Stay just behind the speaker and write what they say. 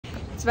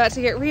It's about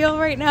to get real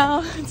right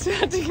now. It's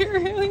about to get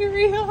really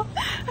real.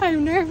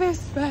 I'm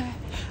nervous, but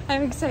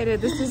I'm excited.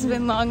 This has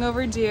been long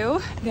overdue.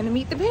 I'm gonna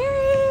meet the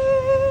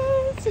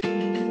parents.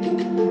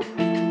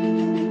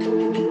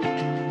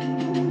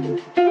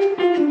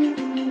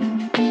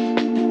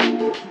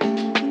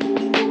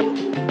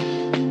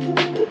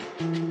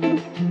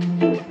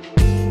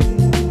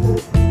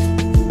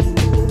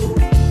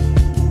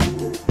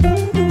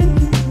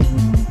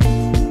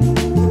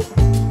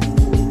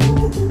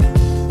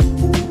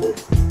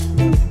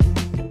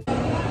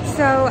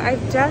 So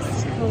I've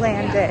just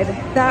landed.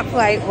 That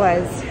flight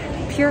was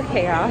pure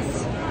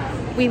chaos.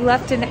 We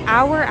left an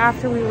hour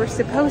after we were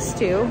supposed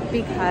to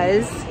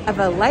because of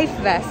a life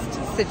vest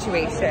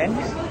situation.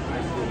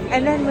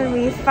 And then when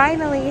we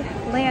finally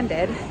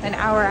landed, an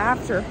hour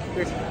after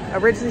we were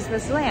originally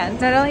supposed to land,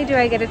 not only do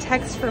I get a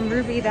text from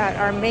Ruby that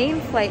our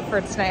main flight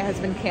for tonight has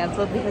been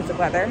canceled because of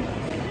weather,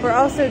 we're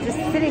also just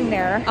sitting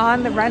there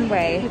on the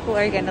runway. People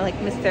are gonna like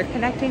miss their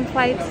connecting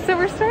flights. So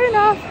we're starting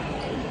off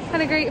on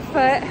a great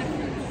foot.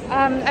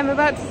 I'm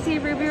about to see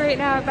Ruby right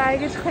now at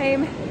baggage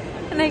claim,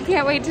 and I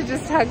can't wait to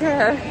just hug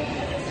her.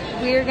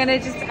 We're gonna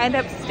just end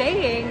up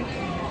staying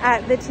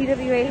at the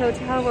TWA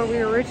hotel where we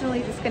were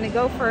originally just gonna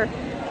go for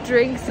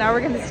drinks. Now we're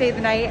gonna stay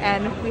the night,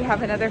 and we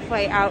have another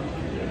flight out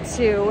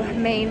to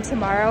Maine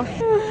tomorrow.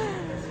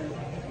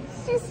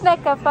 She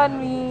snuck up on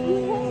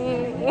me.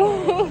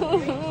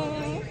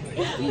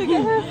 Look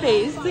at her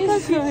face. Look how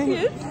cute she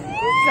is.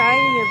 You're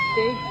signing your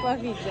big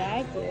fluffy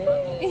jacket.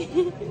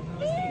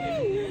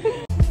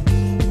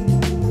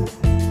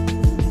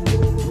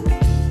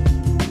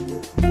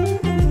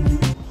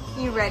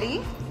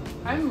 Ready?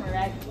 I'm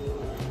ready.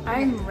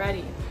 I'm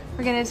ready.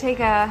 We're gonna take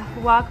a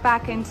walk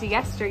back into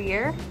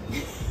yesteryear.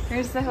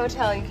 Here's the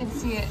hotel, you can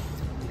see it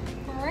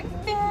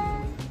right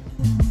there.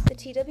 The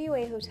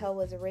TWA hotel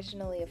was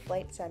originally a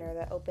flight center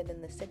that opened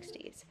in the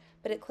 60s,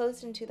 but it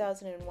closed in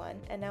 2001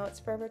 and now it's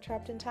forever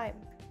trapped in time.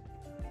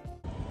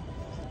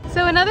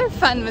 So another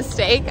fun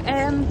mistake,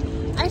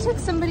 I took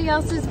somebody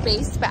else's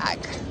base bag.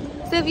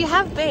 So if you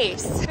have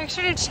base, make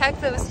sure to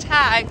check those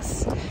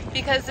tags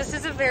because this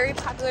is a very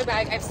popular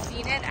bag. I've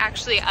seen it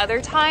actually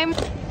other times.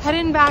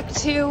 Heading back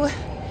to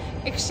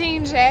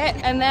exchange it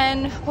and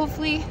then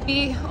hopefully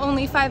be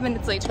only 5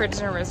 minutes late to our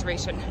dinner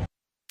reservation.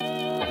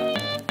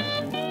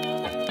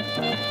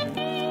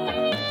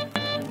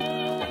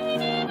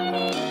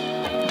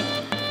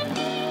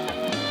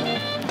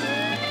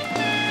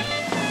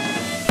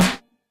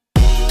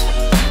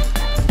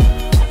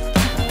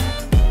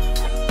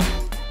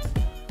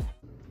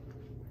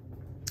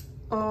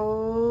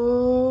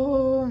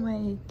 Oh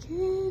my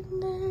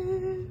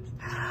goodness.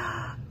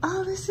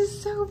 Oh, this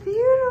is so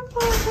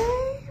beautiful,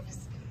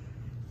 babes.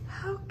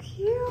 How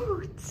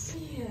cute.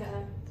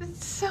 Yeah.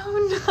 It's so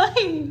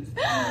nice.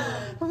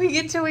 We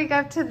get to wake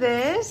up to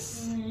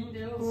this.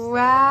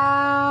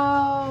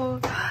 Wow.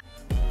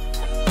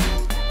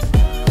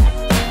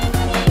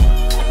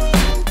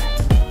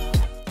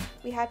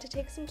 We had to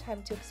take some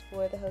time to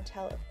explore the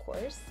hotel, of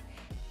course,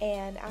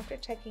 and after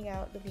checking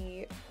out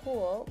the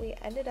pool, we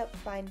ended up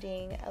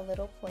finding a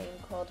little plane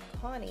called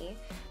Connie,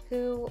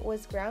 who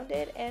was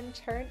grounded and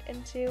turned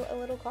into a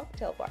little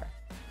cocktail bar.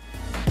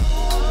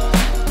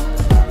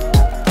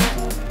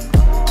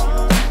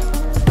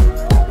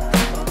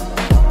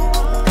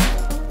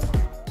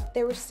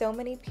 There were so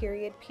many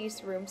period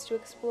piece rooms to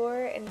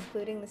explore,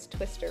 including this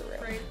twister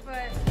room. Right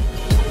foot.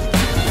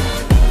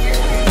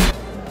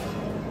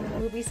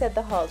 Ruby said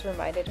the halls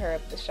reminded her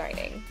of The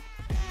Shining.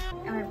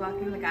 Am I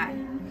blocking the guy?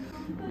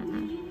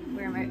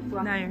 Where am I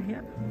blocking? Now you're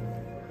here.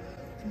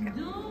 Okay.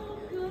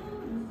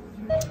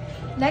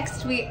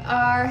 Next, we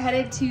are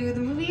headed to the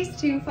movies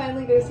to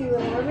finally go see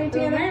Little Mermaid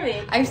together.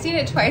 Mermaid. I've seen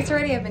it twice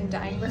already. I've been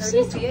dying for her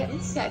to see it.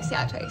 Yeah, I've seen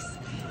it twice.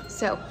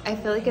 So I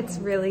feel like it's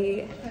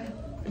really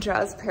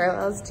draws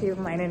parallels to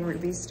mine and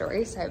Ruby's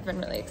story. So I've been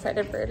really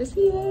excited for her to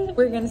see it.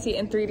 We're gonna see it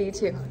in 3D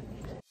too.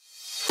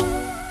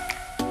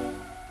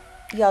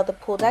 Y'all, the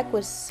pool deck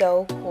was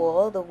so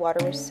cool. The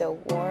water was so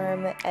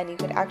warm, and you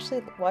could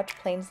actually watch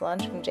planes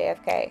launch from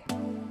JFK.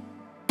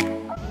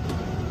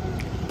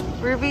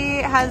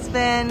 Ruby has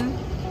been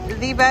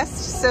the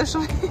best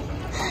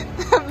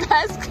the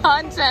best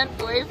content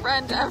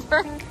boyfriend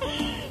ever.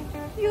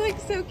 You look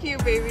so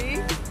cute,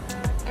 baby.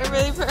 I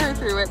really put her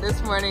through it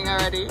this morning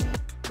already.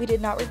 We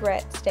did not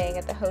regret staying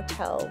at the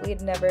hotel. We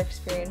had never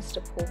experienced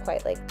a pool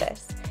quite like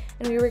this,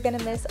 and we were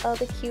gonna miss all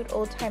the cute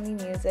old-timey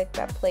music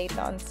that played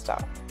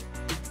non-stop.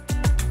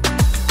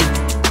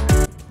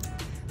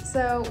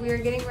 So we are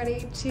getting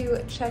ready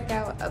to check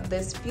out of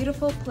this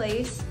beautiful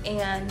place,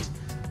 and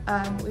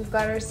we've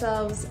got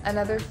ourselves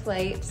another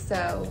flight.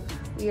 So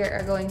we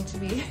are going to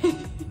be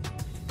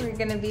we're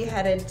going to be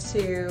headed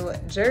to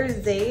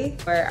Jersey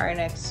for our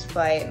next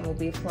flight, and we'll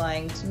be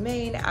flying to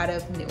Maine out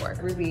of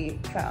Newark.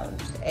 Ruby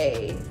found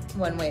a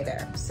one-way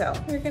there, so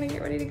we're gonna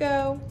get ready to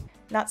go.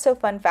 Not so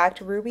fun fact,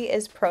 Ruby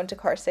is prone to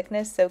car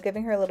sickness, so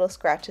giving her little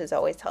scratches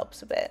always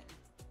helps a bit.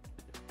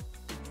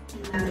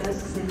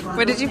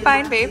 What did you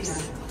find,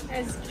 babes?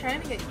 I was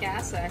trying to get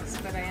Gas X,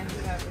 but I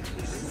ended up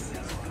with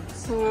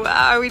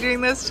Wow, are we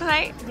doing those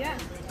tonight? Yeah.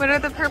 What are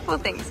the purple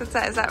things? What's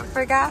that? Is that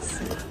for gas?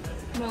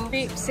 No.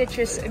 Grape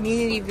citrus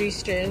immunity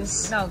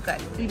boosters. No,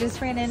 good. We just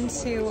ran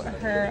into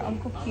her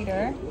Uncle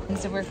Peter, and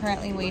so we're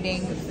currently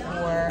waiting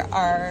for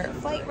our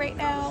flight right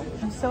now.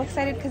 I'm so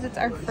excited because it's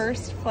our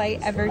first flight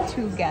ever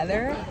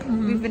together.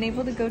 We've been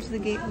able to go to the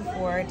gate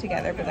before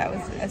together, but that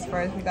was as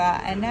far as we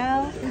got. And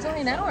now It's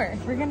only an hour.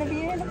 we're gonna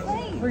be in a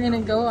plane. We're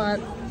gonna go up,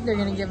 they're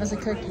gonna give us a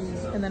cookie,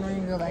 and then we're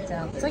gonna go back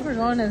down. It's like we're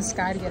going to the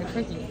sky to get a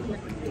cookie.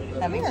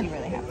 That makes you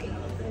really happy.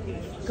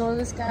 Go to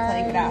the sky,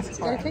 you could ask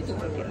for. get a cookie.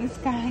 Get in the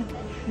sky.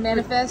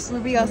 Manifest.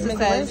 Ruby also make a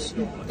says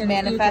wish, get a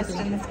manifest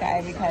cookie. in the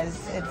sky because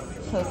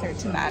it's closer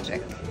to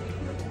magic.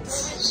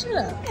 Shut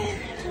up.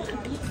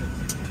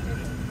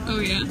 Oh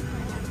yeah.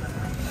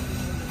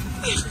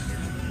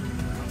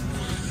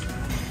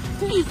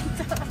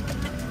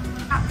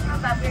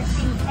 Above your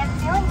seat and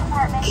ceiling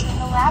compartment in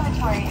the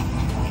lavatory.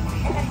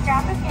 If the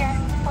strap is here,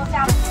 pull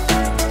down.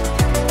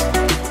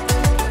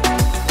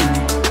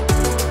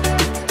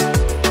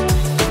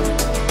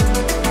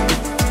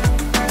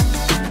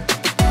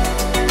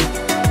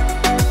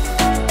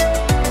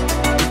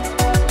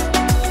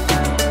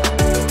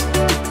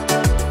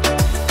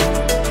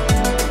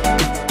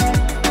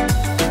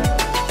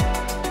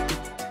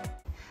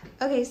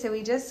 Okay, so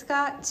we just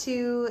got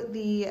to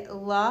the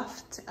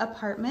loft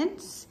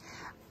apartments.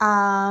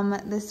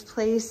 This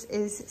place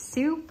is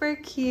super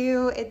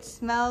cute. It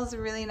smells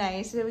really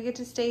nice. So we get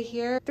to stay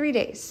here 3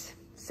 days.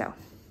 So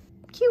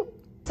cute.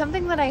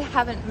 Something that I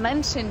haven't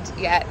mentioned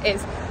yet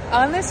is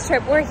on this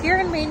trip, we're here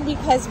in Maine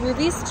because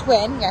Ruby's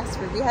twin, yes,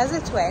 Ruby has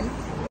a twin,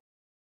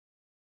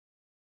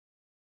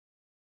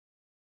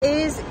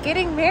 is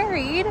getting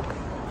married,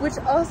 which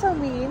also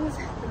means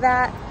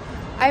that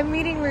I'm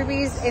meeting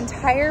Ruby's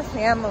entire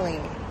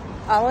family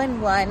all in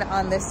one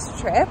on this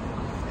trip.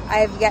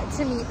 I've yet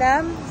to meet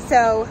them.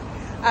 So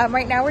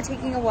right now we're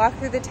taking a walk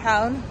through the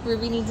town.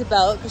 Ruby needs a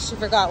belt because she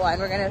forgot one.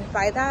 We're gonna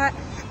buy that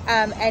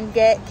and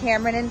get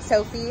Cameron and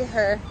Sophie,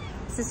 her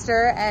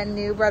sister and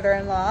new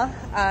brother-in-law,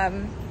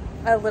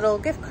 a little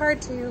gift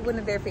card to one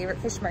of their favorite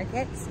fish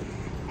markets.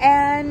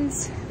 And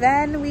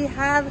then we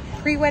have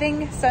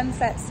pre-wedding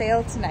sunset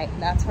sail tonight.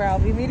 And that's where I'll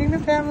be meeting the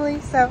family.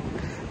 So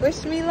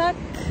wish me luck.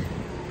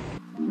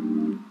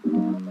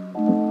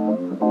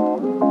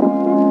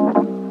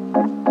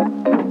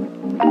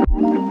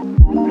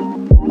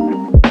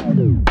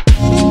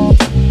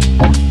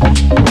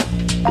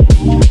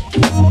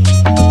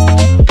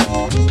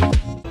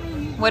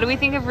 What do we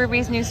think of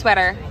Ruby's new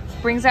sweater?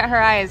 Brings out her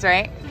eyes,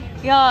 right?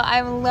 Y'all,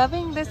 I'm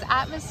loving this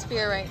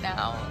atmosphere right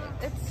now.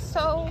 It's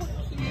so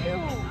cute.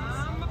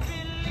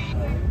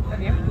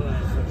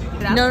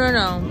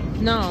 No.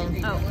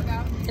 Oh.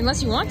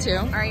 Unless you want to.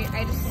 All right,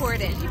 I just pour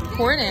it in.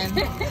 Pour it in.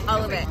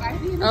 All of it.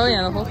 Oh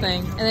yeah, the whole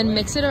thing. And then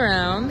mix it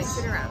around. Mix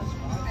it around.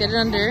 Get it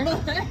under.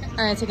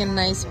 All right, take a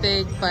nice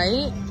big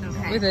bite.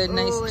 Okay. With a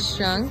nice Ooh,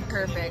 chunk.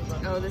 Perfect.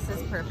 Oh, this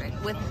is perfect.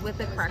 With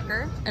a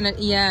cracker. And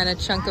a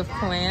chunk of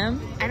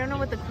clam. I don't know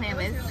what the clam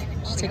is.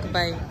 Just take a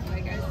bite.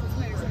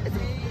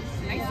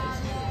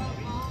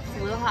 It's a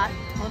little hot.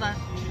 Hold on.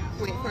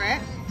 Wait for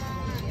it.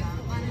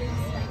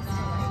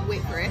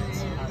 Wait for it.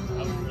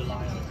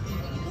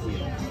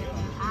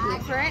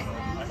 Wait for it.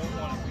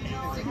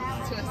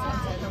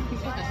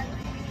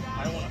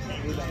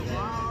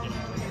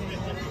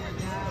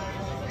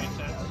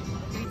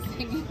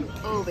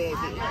 Oh baby.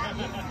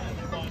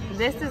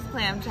 This is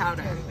clam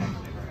chowder.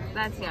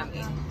 That's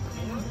yummy.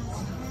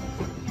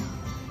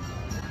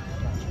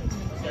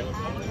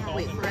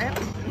 Wait for it.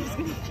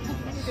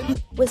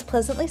 Was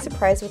pleasantly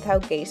surprised with how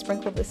gay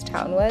sprinkled this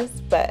town was,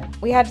 but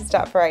we had to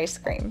stop for ice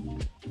cream.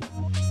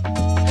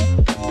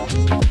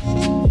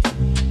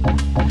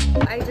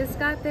 I just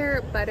got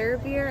their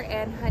butterbeer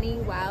and honey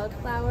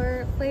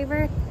wildflower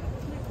flavor.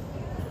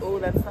 Oh,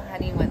 that's the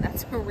honey one.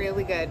 That's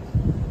really good.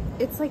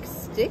 It's like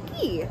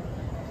sticky.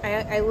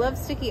 I love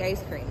sticky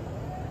ice cream.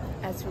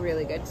 That's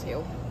really good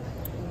too.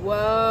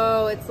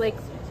 Whoa, it's like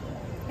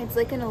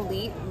an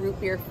elite root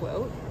beer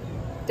float.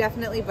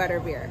 Definitely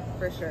butterbeer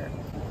for sure.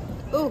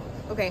 Ooh,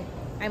 okay,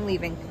 I'm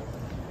leaving.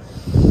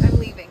 I'm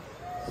leaving.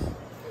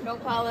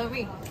 Don't follow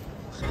me.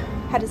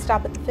 Had to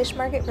stop at the fish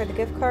market for the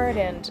gift card,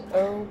 and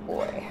oh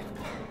boy.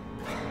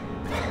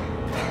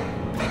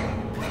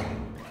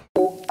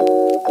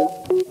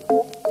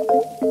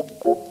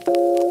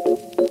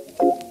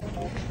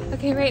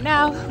 Okay, right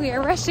now we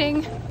are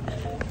rushing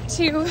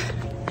to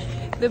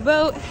the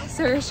boat,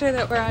 so we're sure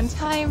that we're on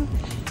time.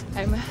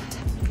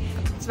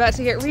 It's about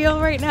to get real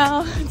right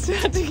now. It's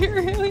about to get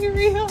really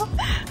real.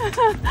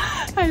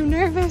 I'm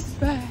nervous,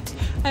 but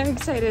I'm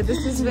excited.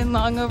 This has been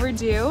long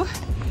overdue.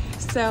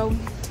 So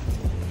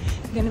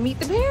I'm gonna meet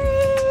the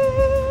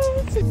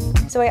parents.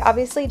 So I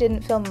obviously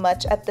didn't film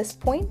much at this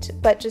point,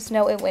 but just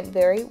know it went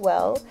very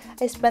well.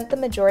 I spent the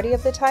majority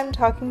of the time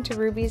talking to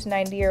Ruby's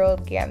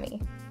 90-year-old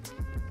Gammy.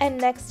 And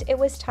next, it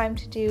was time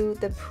to do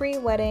the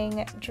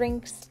pre-wedding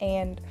drinks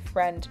and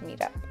friend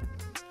meetup.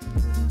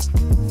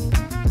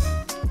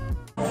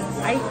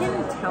 I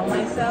can tell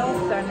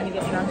myself that I'm gonna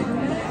get drunk,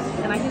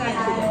 and I can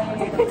actually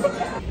get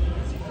drunk.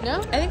 No?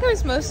 I think I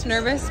was most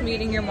nervous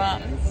meeting your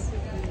mom.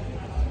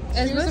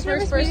 She was the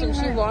first person.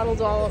 She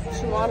waddled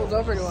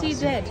over to us. She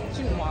did.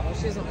 She didn't waddle.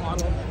 She doesn't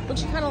waddle. But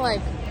she kind of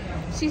like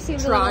She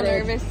seemed a little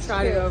nervous.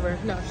 Trotted over.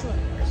 No,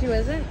 she wasn't. She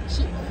wasn't?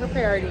 Her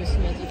priority was to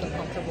make you feel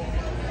comfortable.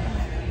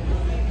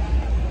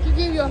 She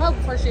gave you a hug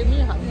before she gave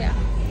me a hug. Yeah.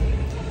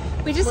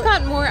 We just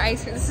got more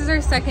ice cream. This is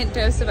our second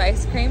dose of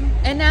ice cream.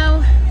 And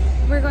now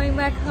we're going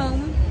back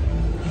home.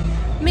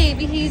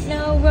 Maybe he's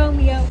no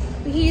Romeo,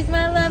 but he's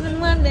my love in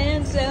one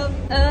man show.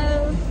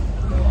 Oh.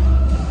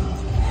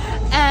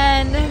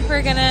 And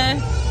we're gonna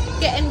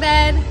get in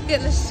bed, get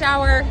in the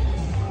shower,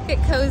 get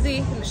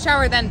cozy.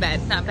 Shower then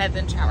bed, not bed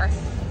then shower.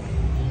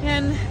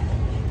 And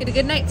get a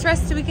good night's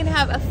rest so we can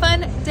have a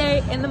fun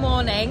day in the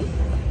morning.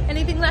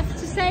 Anything left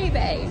to say,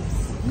 babes?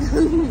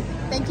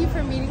 Thank you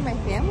for meeting my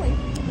family.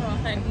 Oh,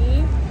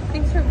 honey.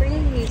 Thanks for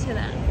bringing me to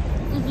them.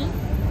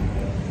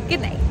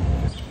 Good night.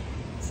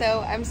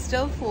 So I'm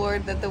still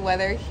floored that the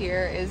weather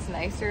here is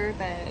nicer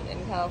than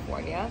in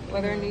California.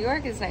 Weather in New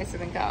York is nicer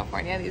than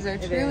California. These are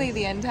truly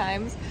the end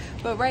times.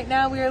 But right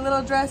now we are a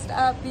little dressed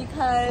up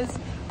because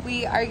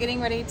we are getting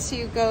ready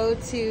to go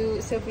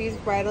to Sophie's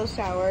bridal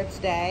shower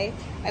today.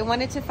 I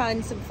wanted to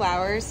find some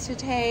flowers to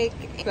take,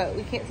 but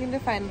we can't seem to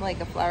find like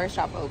a flower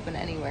shop open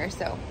anywhere,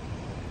 so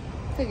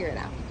figure it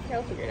out.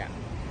 I'll figure it out.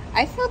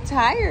 I feel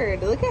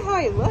tired. Look at how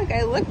I look.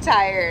 I look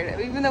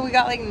tired, even though we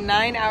got like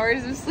 9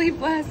 hours of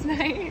sleep last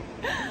night.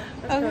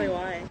 That's probably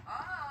why.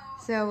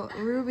 So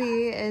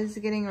Ruby is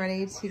getting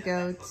ready to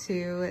go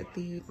to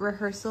the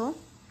rehearsal,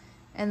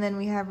 and then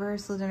we have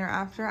rehearsal dinner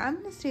after. I'm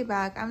gonna stay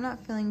back. I'm not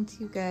feeling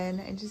too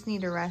good. I just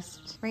need a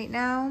rest right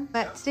now.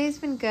 But today's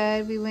been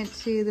good. We went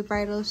to the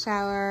bridal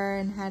shower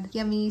and had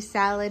yummy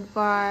salad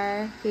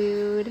bar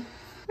food.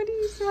 What are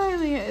you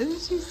smiling at?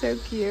 Isn't she so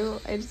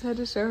cute? I just had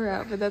to show her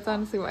out, but that's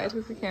honestly why I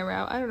took the camera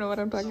out. I don't know what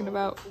I'm talking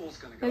about.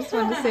 I just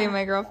wanted to say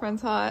my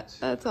girlfriend's hot.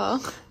 That's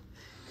all.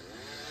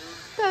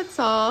 That's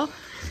all.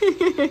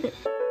 The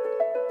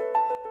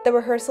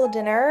rehearsal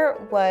dinner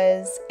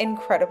was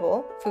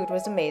incredible. Food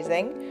was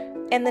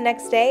amazing. And the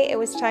next day, it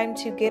was time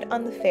to get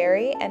on the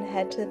ferry and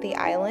head to the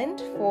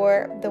island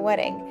for the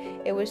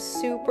wedding. It was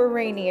super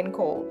rainy and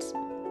cold.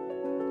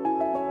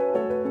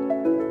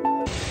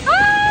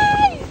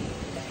 Hi!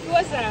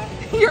 What's that?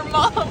 Your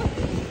mom.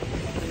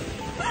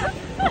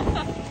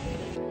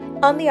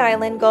 On the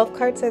island, golf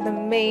carts are the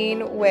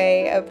main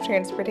way of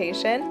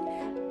transportation,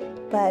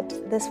 but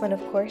this one, of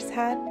course,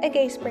 had a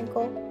gay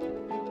sprinkle.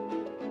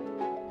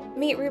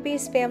 Meet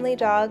Ruby's family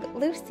dog,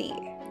 Lucy.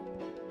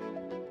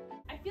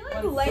 I feel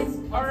like the legs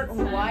aren't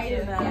wide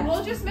enough.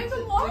 Well, just make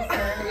them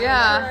wider.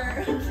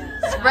 Yeah.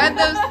 Spread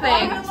those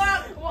things.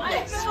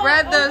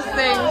 Spread those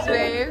things,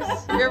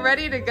 babes. You're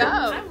ready to go.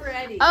 I'm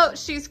ready. Oh,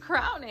 she's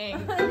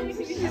crowning.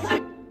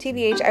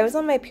 TBH, I was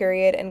on my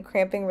period and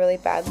cramping really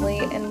badly,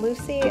 and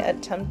Lucy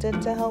attempted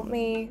to help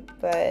me,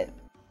 but...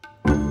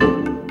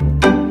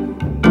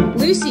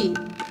 Lucy,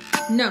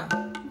 no.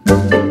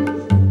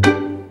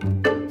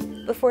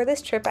 Before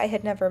this trip, I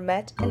had never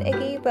met an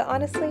Iggy, but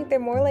honestly, they're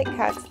more like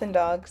cats than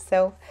dogs,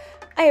 so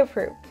I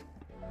approve.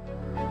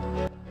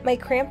 My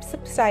cramps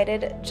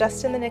subsided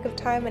just in the nick of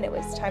time, and it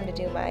was time to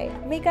do my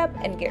makeup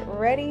and get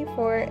ready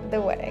for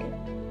the wedding.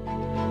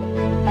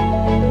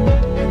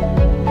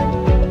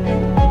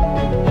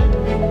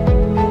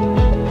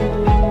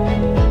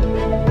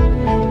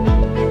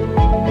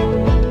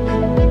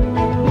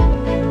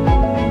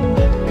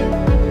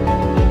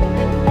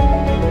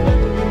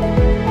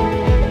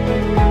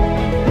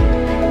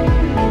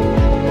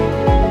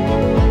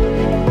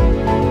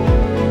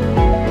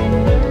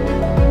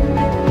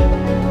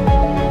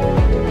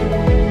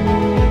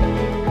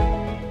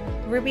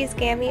 Ruby's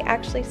Gammy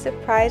actually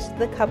surprised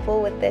the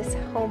couple with this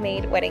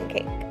homemade wedding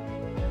cake.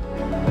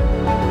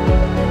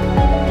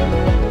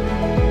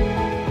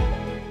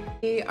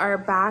 We are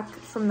back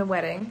from the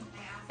wedding.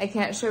 I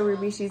can't show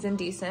Ruby, she's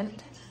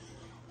indecent.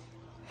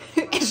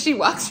 She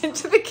walks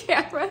into the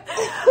camera.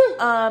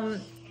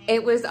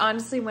 It was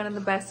honestly one of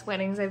the best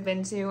weddings I've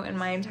been to in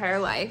my entire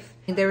life.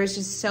 There was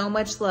just so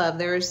much love,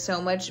 there was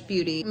so much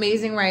beauty.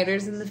 Amazing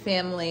writers in the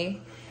family.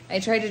 I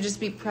tried to just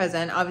be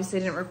present. Obviously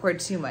I didn't record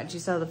too much. You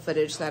saw the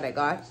footage that I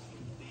got.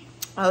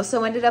 I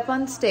also ended up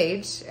on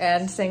stage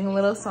and sang a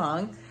little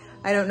song.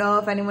 I don't know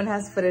if anyone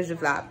has footage of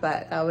that,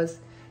 but that was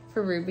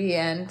for Ruby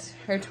and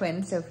her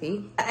twin,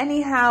 Sophie.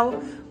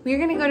 Anyhow, we're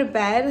gonna go to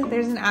bed.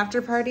 There's an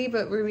after party,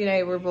 but Ruby and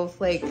I were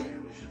both like,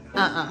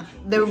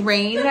 The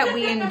rain that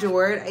we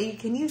endured,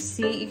 can you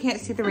see? You can't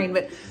see the rain,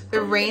 but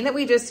the rain that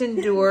we just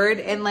endured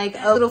in like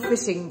a little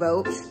fishing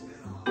boat.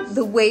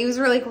 The waves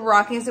were like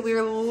rocking, so we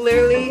were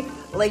literally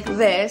like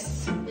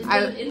this. In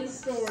the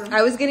storm.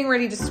 I was getting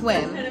ready to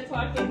swim. 10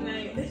 o'clock at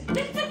night.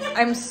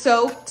 I'm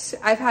soaked.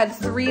 I've had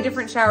 3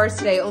 different showers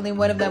today. Only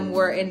one of them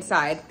were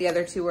inside. The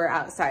other 2 were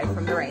outside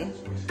from the rain.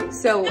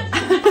 So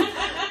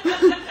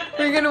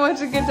we're gonna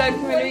watch a good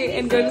documentary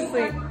and go to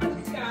sleep.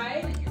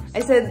 I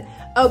said,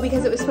 oh,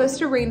 because it was supposed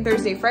to rain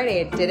Thursday,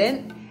 Friday. It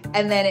didn't.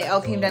 And then it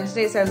all came down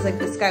today. So I was like,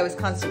 the sky was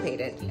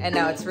constipated. And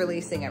now it's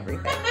releasing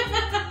everything.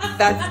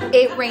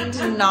 It rained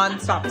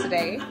nonstop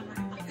today.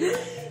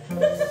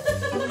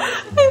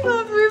 I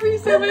love Ruby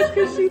so much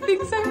because she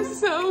thinks I'm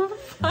so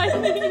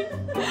funny.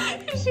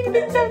 She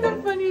thinks I'm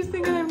the funniest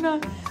thing and I'm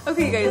not.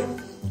 Okay guys,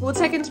 we'll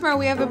check in tomorrow.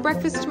 We have a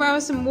breakfast tomorrow.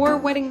 Some more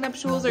wedding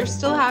nuptials are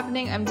still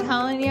happening. I'm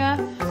telling you,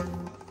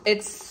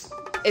 it's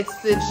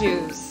the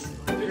Jews.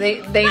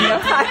 They know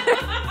how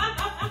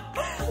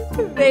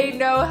they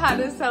know how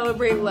to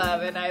celebrate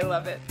love and I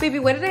love it. Baby,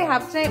 what did I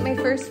have tonight? My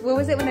first, what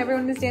was it when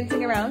everyone was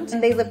dancing around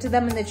and they lifted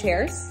them in the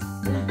chairs?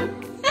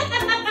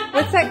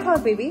 What's that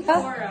called, baby?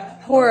 Hora.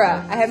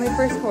 Hora. I had my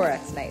first Hora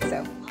tonight,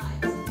 so.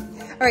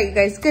 All right, you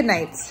guys, good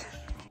night.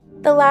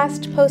 The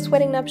last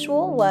post-wedding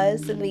nuptial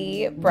was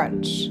the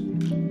brunch.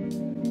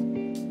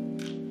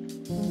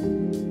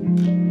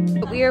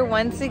 We are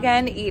once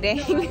again eating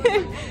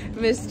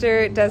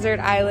Mr. Desert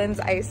Island's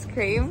ice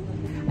cream.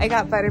 I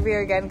got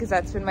butterbeer again because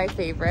that's been my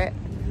favorite.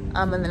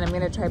 And then I'm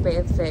gonna try Bay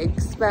of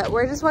Figs. But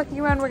we're just walking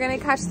around. We're gonna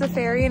catch the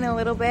ferry in a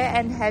little bit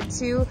and head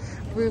to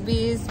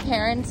Ruby's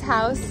parents'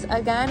 house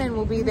again, and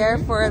we'll be there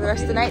for the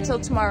rest of the night till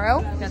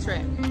tomorrow. That's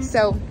right.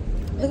 So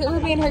look at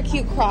Ruby and her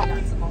cute crop.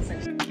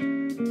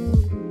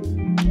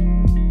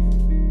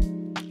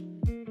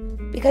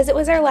 Because it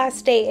was our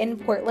last day in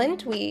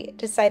Portland, we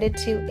decided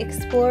to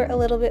explore a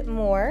little bit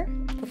more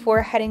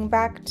before heading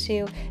back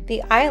to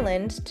the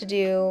island to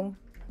do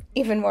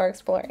even more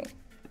exploring.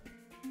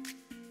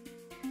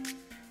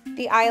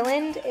 The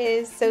island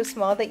is so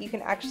small that you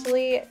can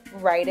actually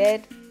ride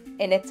it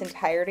in its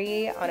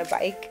entirety on a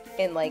bike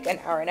in like an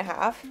hour and a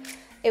half.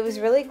 It was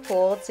really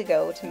cool to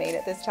go to Maine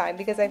at this time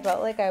because I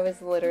felt like I was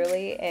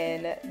literally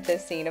in the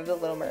scene of The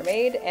Little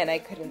Mermaid and I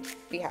couldn't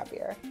be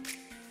happier.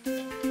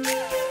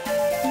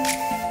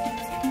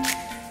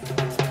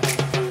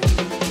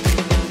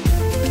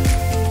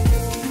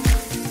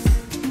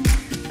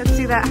 Let's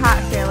do that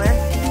hat, Taylor.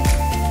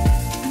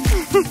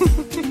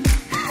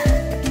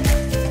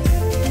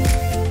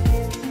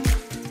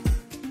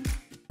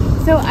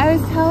 So I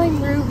was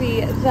telling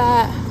Ruby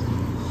that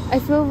I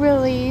feel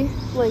really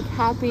like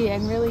happy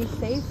and really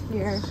safe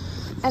here.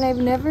 And I've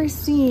never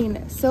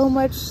seen so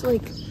much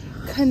like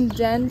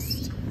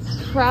condensed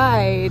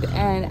pride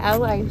and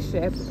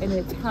allyship in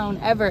a town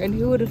ever. And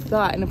who would have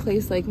thought in a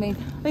place like Maine?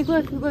 Like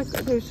look,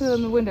 there's shit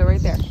on the window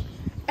right there.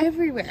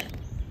 Everywhere.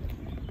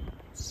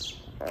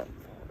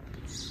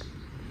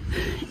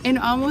 In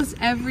almost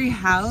every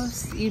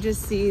house, you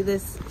just see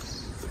this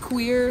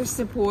queer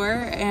support,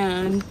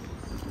 and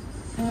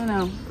I don't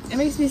know. It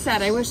makes me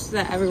sad. I wish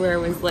that everywhere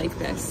was like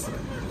this,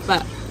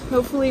 but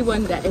hopefully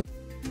one day.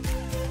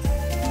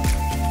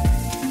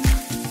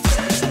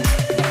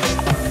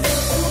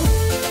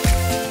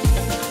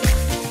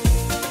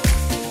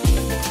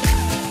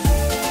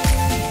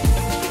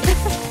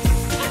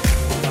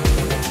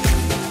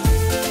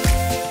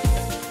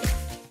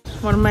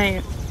 One of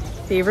my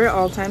favorite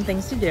all-time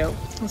things to do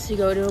is to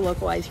go to a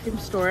local ice cream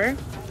store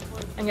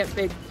and get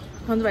big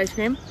tons of ice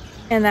cream,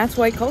 and that's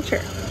white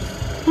culture.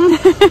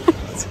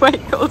 It's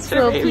white culture. It's a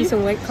little piece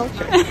of white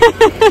culture.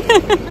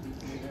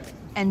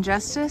 And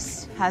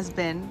justice has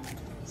been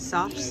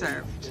soft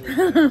served.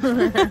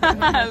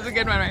 That was a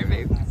good one, right,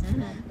 babe?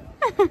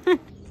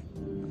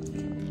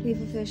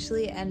 We've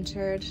officially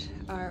entered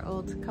our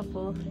old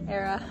couple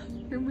era.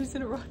 Ruby's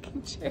in a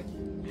rocking chair.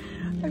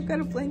 I've got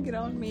a blanket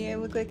on me. I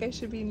look like I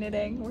should be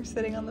knitting. We're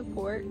sitting on the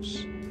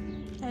porch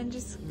and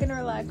just gonna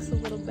relax a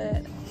little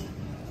bit.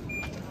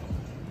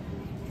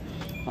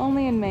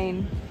 Only in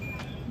Maine.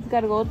 It's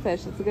got a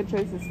goldfish. It's a good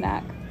choice of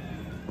snack.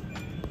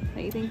 What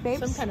do you think, babes?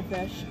 Some kind of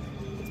fish.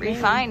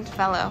 Refined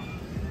fellow.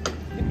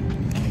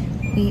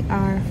 We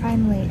are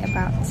finally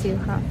about to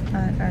hop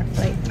on our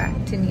flight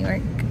back to New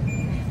York,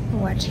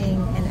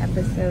 watching an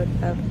episode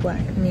of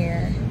Black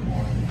Mirror.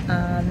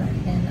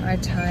 And our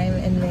time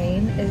in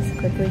Maine is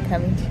quickly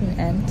coming to an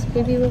end.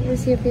 Baby, what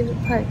was your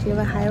favorite part? Do you have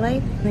a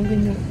highlight? I think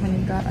when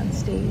we got on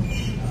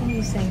stage and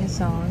we sang a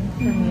song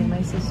for me and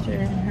my sister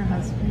and her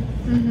husband.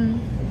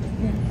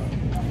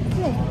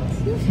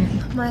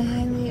 My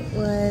highlight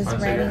was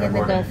riding in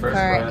the golf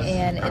cart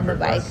and in the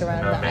bike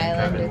around the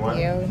island with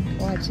you,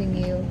 watching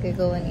you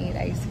giggle and eat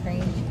ice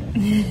cream.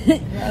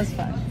 That was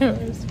fun.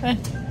 It was fun.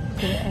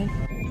 Yeah.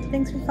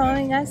 Thanks for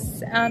following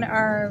us on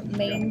our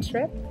Maine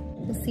trip.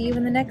 We'll see you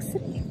in the next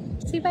city.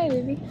 See you, bye,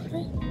 baby.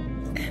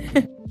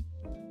 Bye.